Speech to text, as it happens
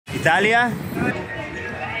Italia?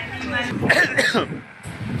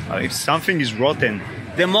 If something is rotten.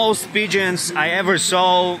 The most pigeons I ever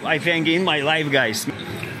saw, I think, in my life, guys.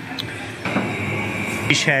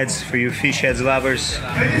 Fish heads, for you fish heads lovers.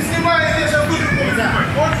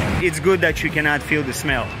 It's good that you cannot feel the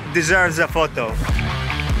smell. Deserves a photo.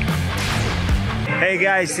 Hey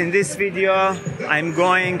guys, in this video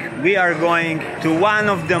we are going to one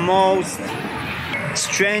of the most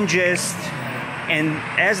strangest and,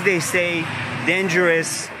 as they say,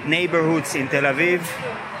 dangerous neighborhoods in Tel Aviv.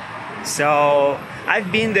 So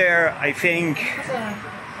I've been there, I think,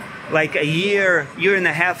 like a year and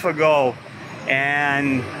a half ago,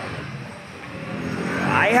 and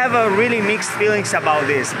I have a really mixed feelings about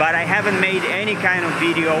this, but I haven't made any kind of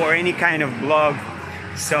video or any kind of blog.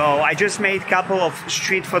 So I just made a couple of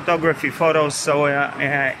street photography photos. So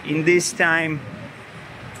in this time,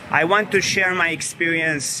 I want to share my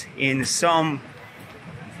experience in some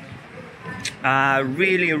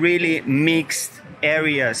really mixed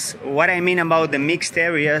areas. What I mean about the mixed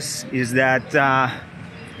areas is that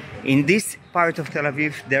in this part of Tel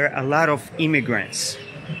Aviv, there are a lot of immigrants,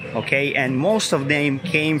 okay? And most of them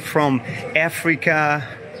came from Africa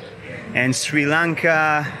and Sri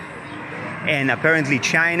Lanka, and apparently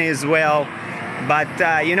China as well. But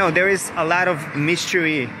you know, there is a lot of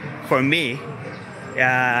mystery for me,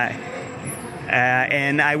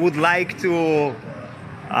 and I would like to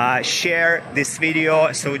share this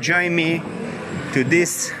video. So join me to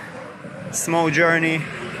this small journey.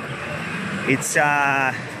 It's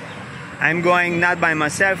I'm going not by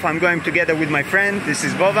myself, I'm going together with my friend. This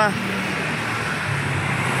is Bova.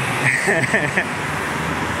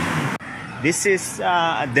 This is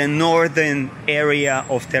the northern area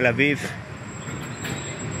of Tel Aviv.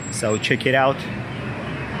 So check it out.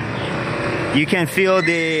 You can feel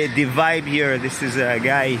the vibe here. This is a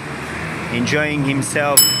guy enjoying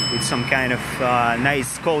himself with some kind of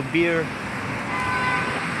nice cold beer.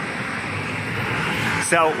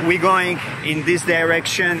 So we're going in this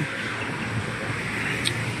direction.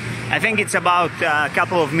 I think it's about a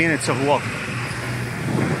couple of minutes of walk.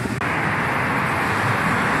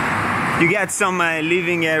 You get some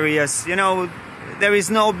living areas. You know, there is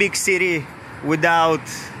no big city without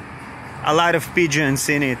a lot of pigeons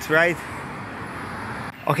in it, right?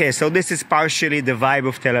 Okay, so this is partially the vibe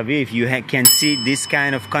of Tel Aviv. You can see this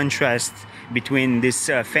kind of contrast between these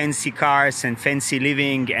fancy cars and fancy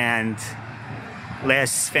living and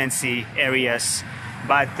less fancy areas.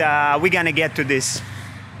 But we're gonna get to this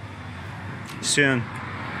soon.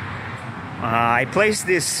 I placed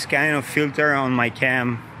this kind of filter on my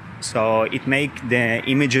cam, so it make the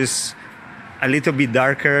images a little bit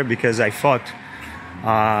darker, because I thought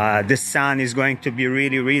the sun is going to be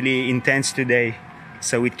really intense today,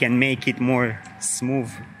 so it can make it more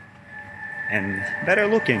smooth and better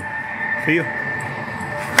looking for you.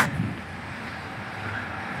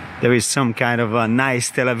 There is some kind of a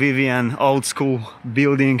nice Tel Avivian old school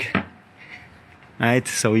building, right?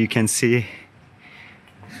 So you can see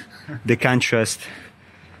the contrast.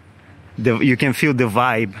 You can feel the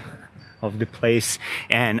vibe of the place.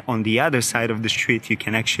 And on the other side of the street, you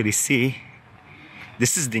can actually see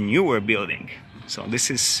this is the newer building. So this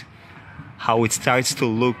is how it starts to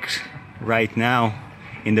look right now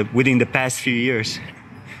within the past few years.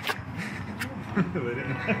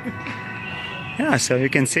 Yeah, so you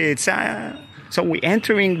can see it's so we're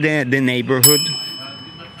entering the neighborhood.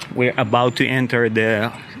 We're about to enter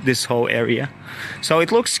this whole area, so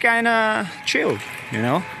it looks kind of chill, you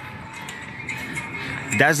know.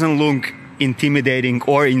 Doesn't look intimidating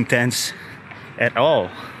or intense at all.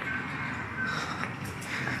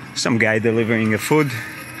 Some guy delivering a food.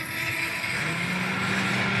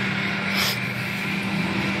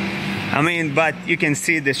 I mean, but you can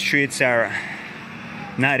see the streets are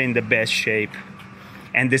not in the best shape,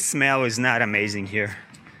 and the smell is not amazing here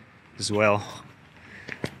as well.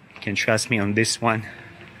 You can trust me on this one.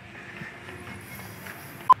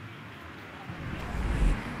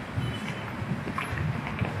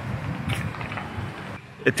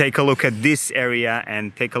 Take a look at this area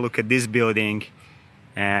and take a look at this building.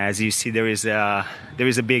 As you see, there is a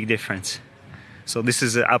big difference. So this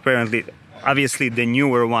is obviously the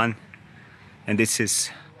newer one, and this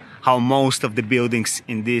is how most of the buildings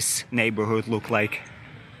in this neighborhood look like.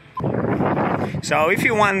 So if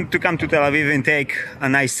you want to come to Tel Aviv and take a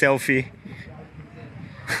nice selfie,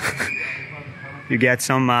 you get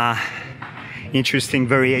some interesting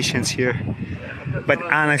variations here. But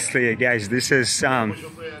honestly, guys, this is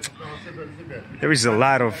there is a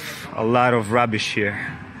lot of rubbish here,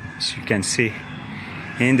 as you can see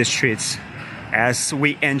in the streets as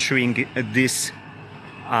we entering this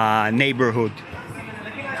neighborhood.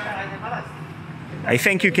 I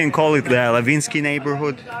think you can call it the Levinsky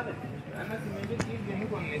neighborhood.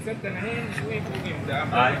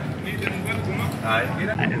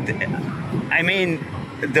 I mean,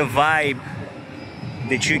 the vibe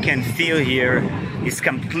that you can feel here is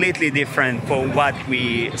completely different from what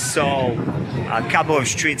we saw a couple of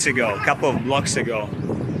streets ago, a couple of blocks ago.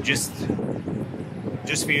 Just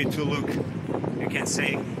for you to look, you can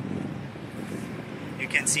see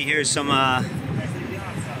here some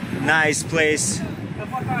nice place.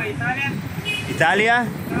 Italia?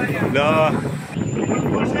 No.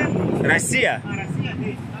 Россия.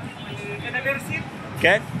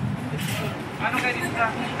 Okay.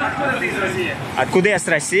 Откуда я с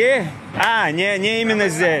России? А, не именно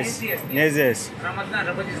здесь. Не здесь.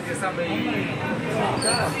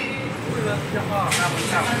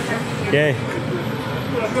 Okay.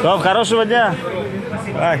 Топ, хорошего дня.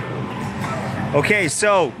 Bye. Okay,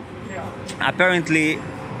 so apparently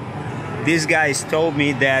these guys told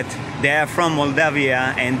me that they are from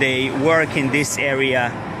Moldavia and they work in this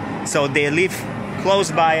area, so they live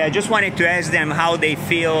close by. I just wanted to ask them how they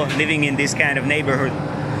feel living in this kind of neighborhood.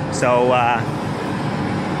 So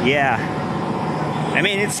yeah, I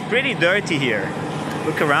mean, it's pretty dirty here.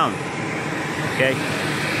 Look around.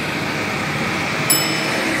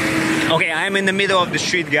 Okay, I'm in the middle of the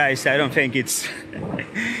street, guys. I don't think it's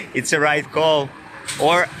it's a right call,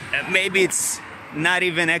 or maybe it's not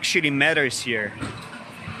even actually matters here,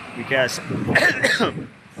 because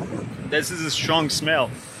this is a strong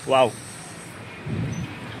smell. Wow.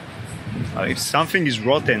 If something is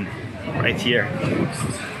rotten right here.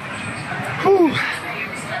 Whew.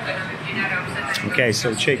 Okay,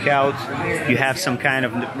 so check out, you have some kind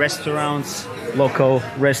of restaurants, local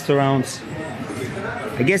restaurants.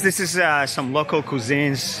 I guess this is some local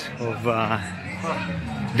cuisines of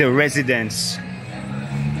the residents,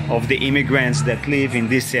 of the immigrants that live in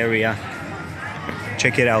this area.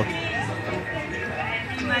 Check it out.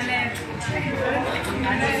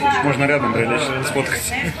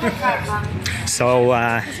 So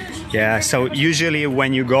yeah, so usually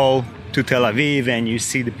when you go to Tel Aviv and you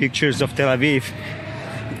see the pictures of Tel Aviv,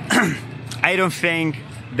 I don't think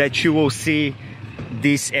that you will see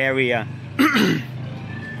this area.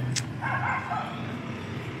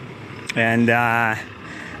 And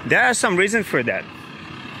there are some reasons for that.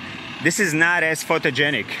 This is not as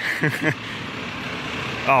photogenic.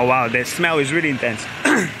 Oh wow, the smell is really intense.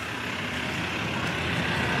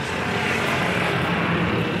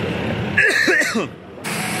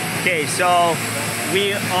 Okay, so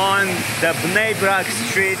we on the Bnei Brak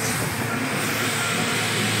street.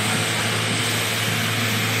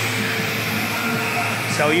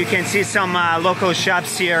 So you can see some local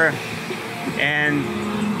shops here, and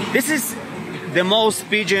this is the most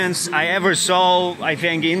pigeons I ever saw, I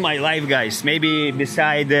think, in my life, guys. Maybe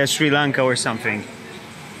beside Sri Lanka or something.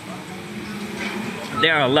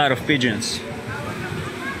 There are a lot of pigeons.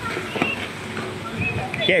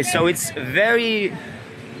 Okay, so it's very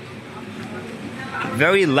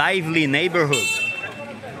lively neighborhood.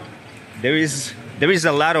 There is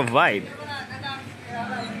a lot of vibe.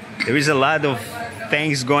 There is a lot of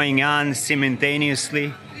things going on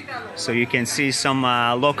simultaneously. So you can see some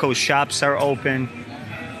local shops are open.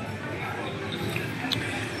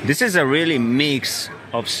 This is a really mix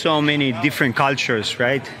of so many different cultures,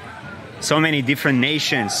 right? So many different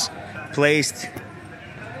nations placed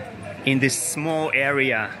in this small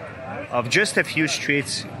area of just a few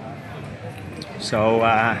streets. So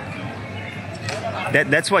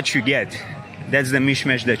that's what you get. That's the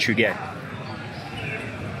mishmash that you get.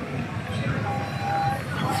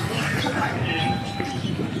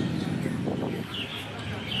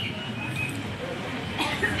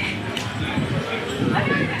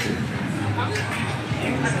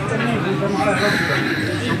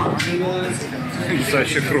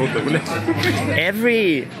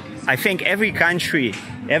 I think every country,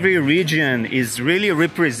 every region is really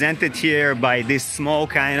represented here by these small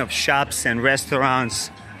kind of shops and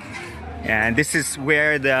restaurants. And this is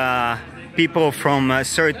where the people from a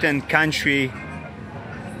certain country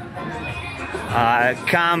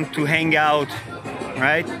come to hang out,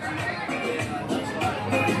 right?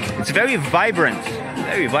 It's very vibrant,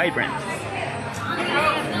 very vibrant.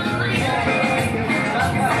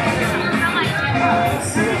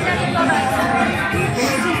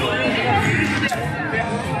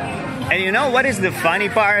 And you know what is the funny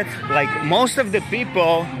part? Like, most of the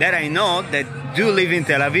people that I know that do live in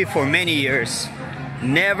Tel Aviv for many years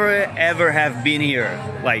never ever have been here,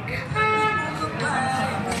 like,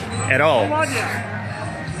 at all.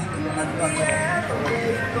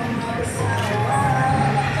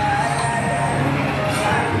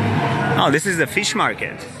 Oh, this is the fish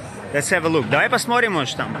market. Let's have a look. Давай посмотрим,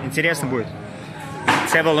 может там интересно будет.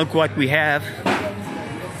 Let's have a look what we have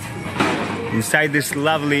inside this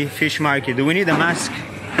lovely fish market. Do we need a mask?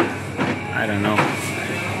 I don't know.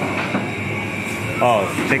 Oh,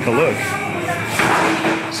 take a look.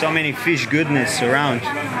 So many fish goodness around.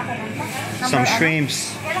 Some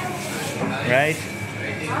shrimps, right?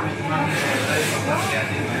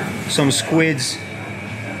 Some squids.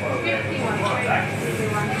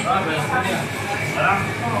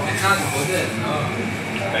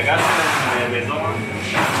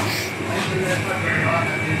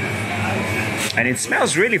 And it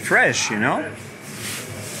smells really fresh, you know?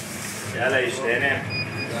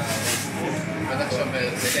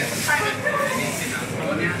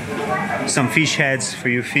 Some fish heads for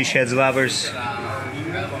you fish heads lovers.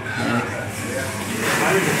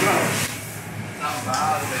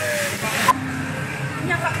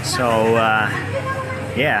 So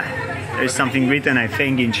yeah, there's something written, I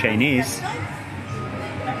think, in Chinese.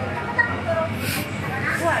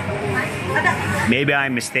 Maybe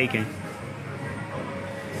I'm mistaken.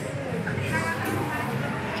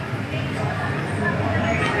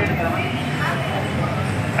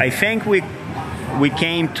 I think we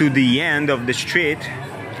came to the end of the street.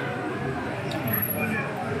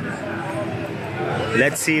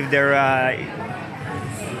 Let's see if there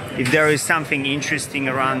is something interesting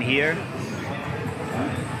around here.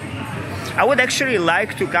 I would actually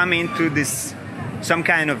like to come into this some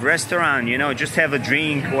kind of restaurant, you know, just have a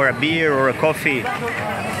drink or a beer or a coffee, you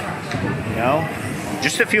know,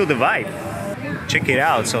 just to feel the vibe. Check it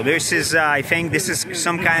out. So this is, I think this is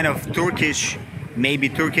some kind of Turkish, maybe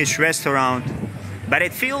Turkish restaurant, but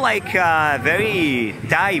it feels like a very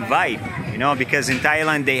Thai vibe, you know, because in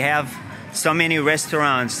Thailand they have so many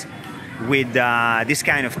restaurants with this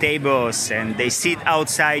kind of tables, and they sit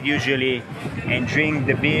outside usually and drink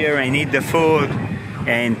the beer and eat the food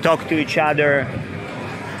and talk to each other.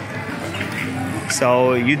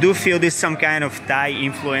 So you do feel this some kind of Thai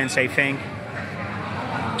influence, I think,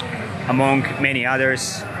 among many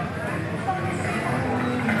others.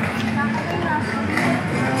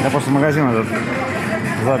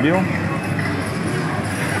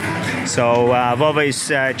 So Vova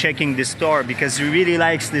is checking the store because he really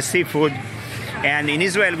likes the seafood, and in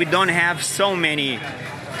Israel we don't have so many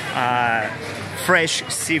fresh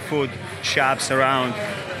seafood shops around,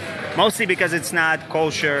 mostly because it's not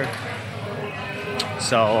kosher,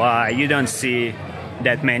 so you don't see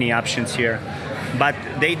that many options here. But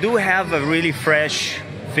they do have a really fresh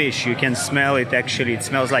fish. You can smell it, actually. It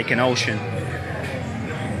smells like an ocean.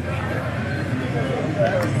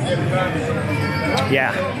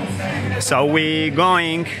 Yeah, so we're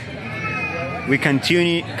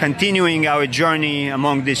continuing our journey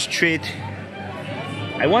along this street.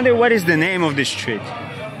 I wonder what is the name of this street.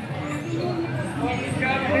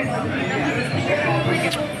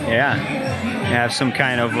 Yeah, we have some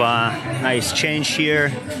kind of nice change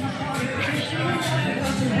here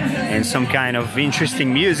and some kind of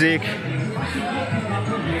interesting music.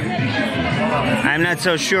 I'm not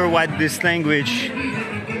so sure what this language,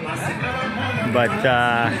 but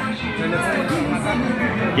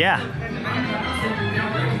yeah.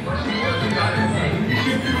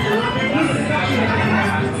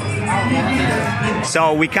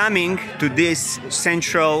 So we're coming to this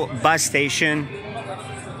central bus station,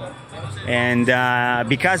 and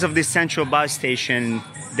because of this central bus station,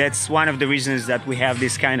 that's one of the reasons that we have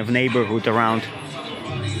this kind of neighborhood around,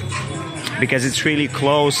 because it's really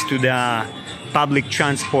close to the public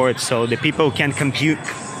transport, so the people can commute.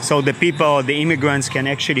 So the immigrants can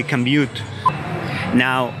actually commute.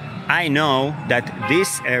 Now, I know that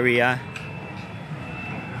this area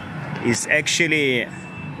is actually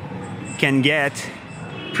can get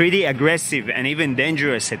pretty aggressive and even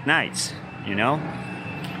dangerous at nights, you know?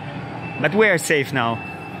 But we are safe now.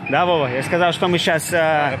 Да, Вова? Я сказал, что мы сейчас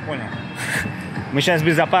мы сейчас в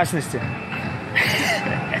безопасности.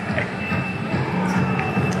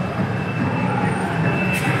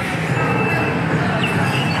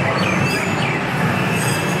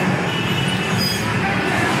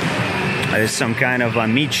 There's some kind of a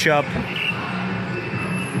meat shop.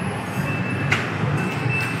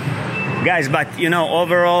 Guys, but you know,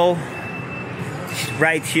 overall,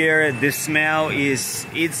 right here, the smell is,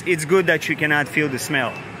 it's good that you cannot feel the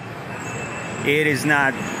smell. It is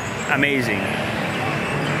not amazing.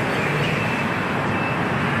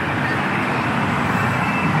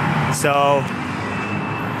 So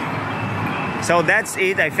that's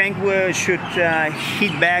it. I think we should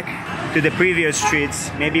head back to the previous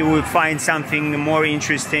streets. Maybe we'll find something more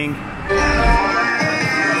interesting.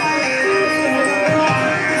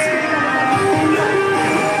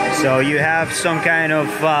 So you have some kind of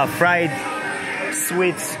fried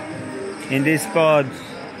sweets in this spot,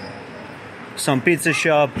 some pizza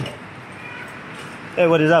shop. Hey,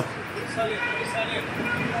 what is up?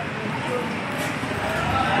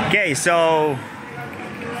 Okay, so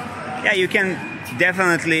yeah, you can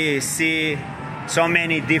definitely see so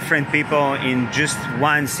many different people in just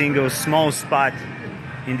one single small spot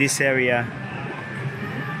in this area,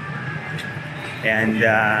 and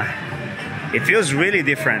it feels really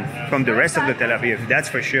different from the rest of the Tel Aviv, that's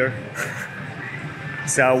for sure.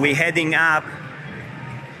 So we're heading up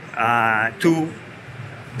to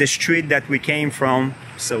the street that we came from,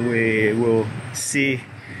 so we will see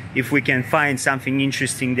if we can find something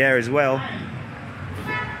interesting there as well.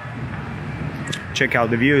 Check out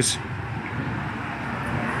the views.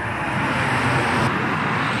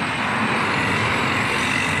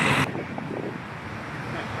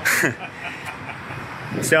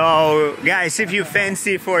 So guys, if you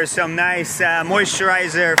fancy for some nice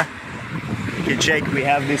moisturizer, you can check, we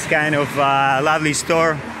have this kind of lovely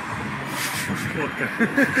store.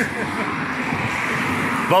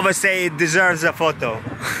 Bova say it deserves a photo.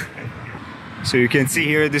 So you can see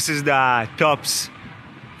here, this is the tops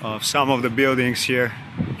of some of the buildings here.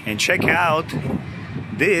 And check out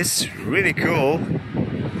this really cool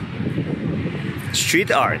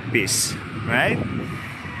street art piece, right?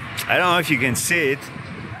 I don't know if you can see it,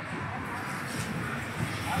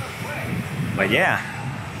 but yeah.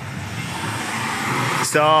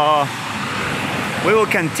 So we will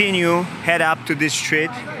continue, head up to this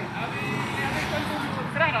street,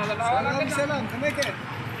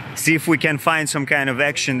 see if we can find some kind of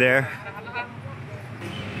action there.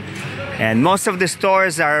 And most of the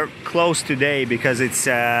stores are closed today because it's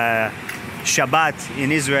Shabbat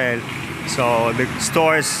in Israel. So the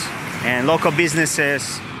stores and local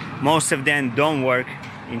businesses, most of them don't work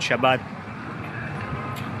in Shabbat.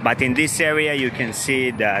 But in this area you can see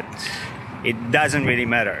that it doesn't really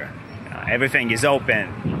matter. Everything is open.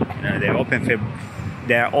 You know, they're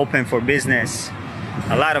open for business.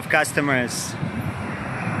 A lot of customers,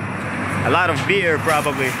 a lot of beer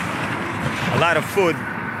probably, a lot of food,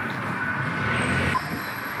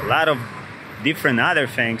 a lot of different other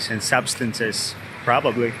things and substances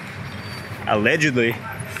probably, allegedly.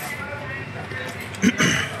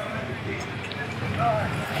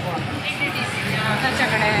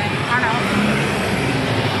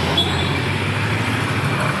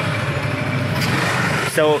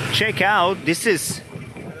 So check out, this is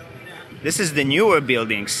the newer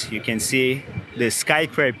buildings. You can see the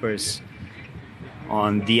skyscrapers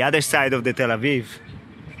on the other side of the Tel Aviv,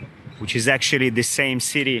 which is actually the same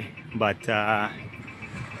city, but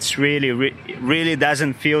it's really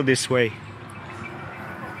doesn't feel this way.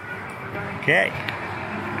 Okay.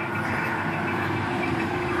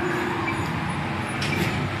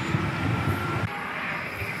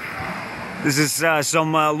 This is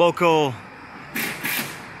some local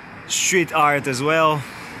street art as well,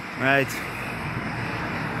 right?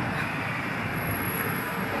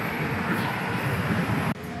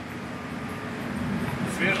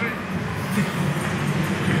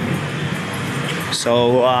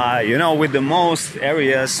 So you know, with the most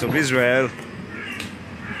areas of Israel,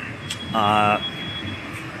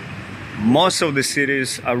 most of the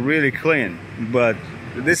cities are really clean, but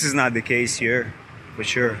this is not the case here, for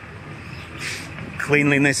sure.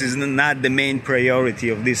 Cleanliness is not the main priority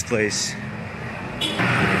of this place.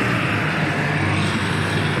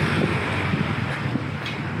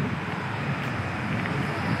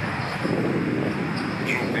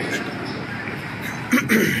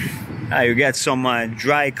 You get some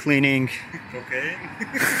dry cleaning. Cocaine?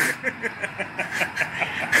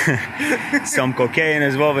 Some cocaine,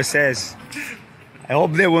 as Vova says. I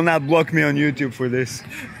hope they will not block me on YouTube for this.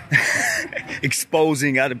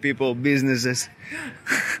 Exposing other people's businesses.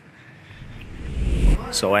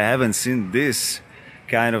 So I haven't seen this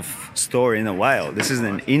kind of store in a while. This is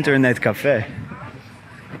an internet cafe.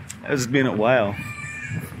 It's been a while.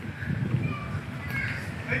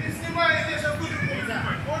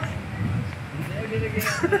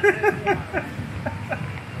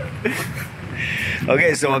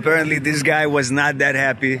 Okay, so apparently this guy was not that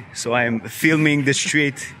happy, so I'm filming the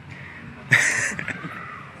street.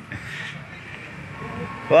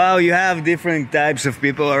 Well, you have different types of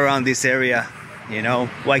people around this area, you know,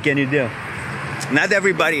 what can you do? Not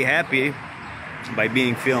everybody happy by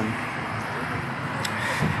being filmed.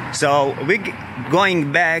 So we're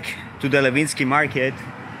going back to the Levinsky market,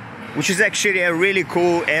 which is actually a really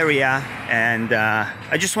cool area, and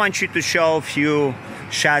I just want you to show a few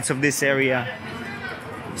shots of this area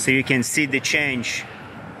so you can see the change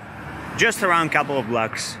just around a couple of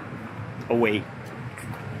blocks away.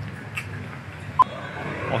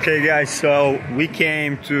 Okay guys, so we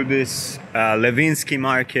came to this Levinsky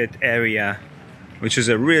market area, which is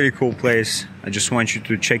a really cool place. I just want you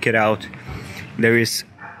to check it out. There is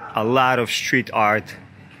a lot of street art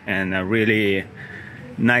and really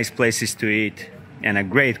nice places to eat and a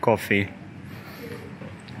great coffee.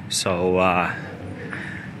 So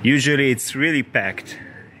usually it's really packed,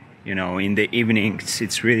 you know, in the evenings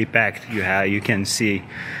it's really packed. You can see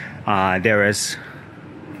there is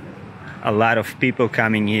a lot of people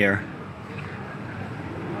coming here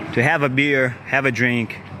to have a beer, have a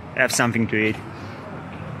drink, have something to eat.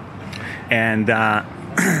 And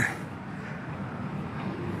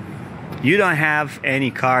you don't have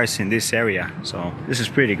any cars in this area, so this is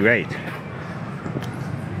pretty great.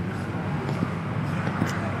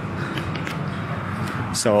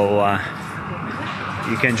 So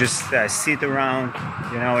you can just sit around,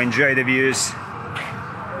 you know, enjoy the views.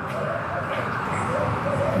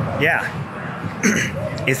 Yeah,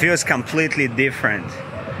 it feels completely different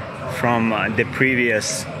from the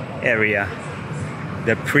previous area,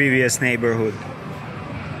 the previous neighborhood.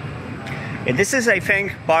 And this is, I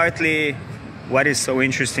think, partly what is so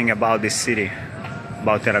interesting about this city,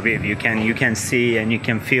 about Tel Aviv. You can see and you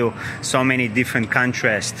can feel so many different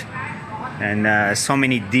contrasts and so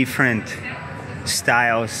many different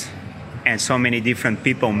styles and so many different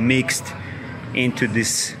people mixed into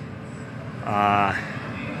this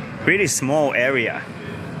pretty small area.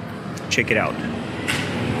 Check it out.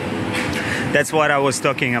 That's what I was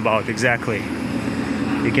talking about exactly.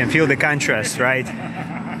 You can feel the contrast, right?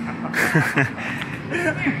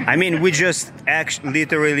 I mean, we just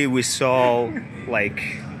literally we saw like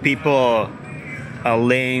people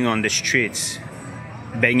laying on the streets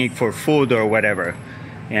begging for food or whatever,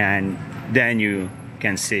 and then you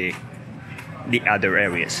can see the other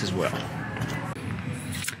areas as well.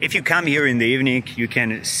 If you come here in the evening, you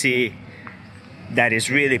can see that it's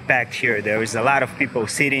really packed here. There is a lot of people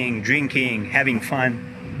sitting, drinking, having fun.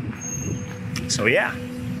 So yeah.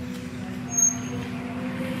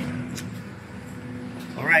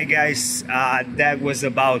 Alright guys, that was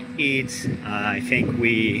about it. I think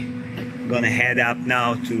we gonna head up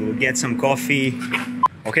now to get some coffee.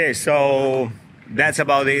 Okay, so that's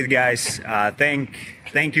about it guys.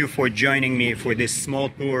 Thank you for joining me for this small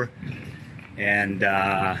tour. And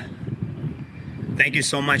thank you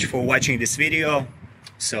so much for watching this video.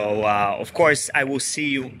 So of course I will see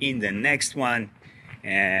you in the next one,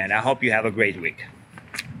 and I hope you have a great week.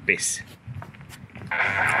 Peace.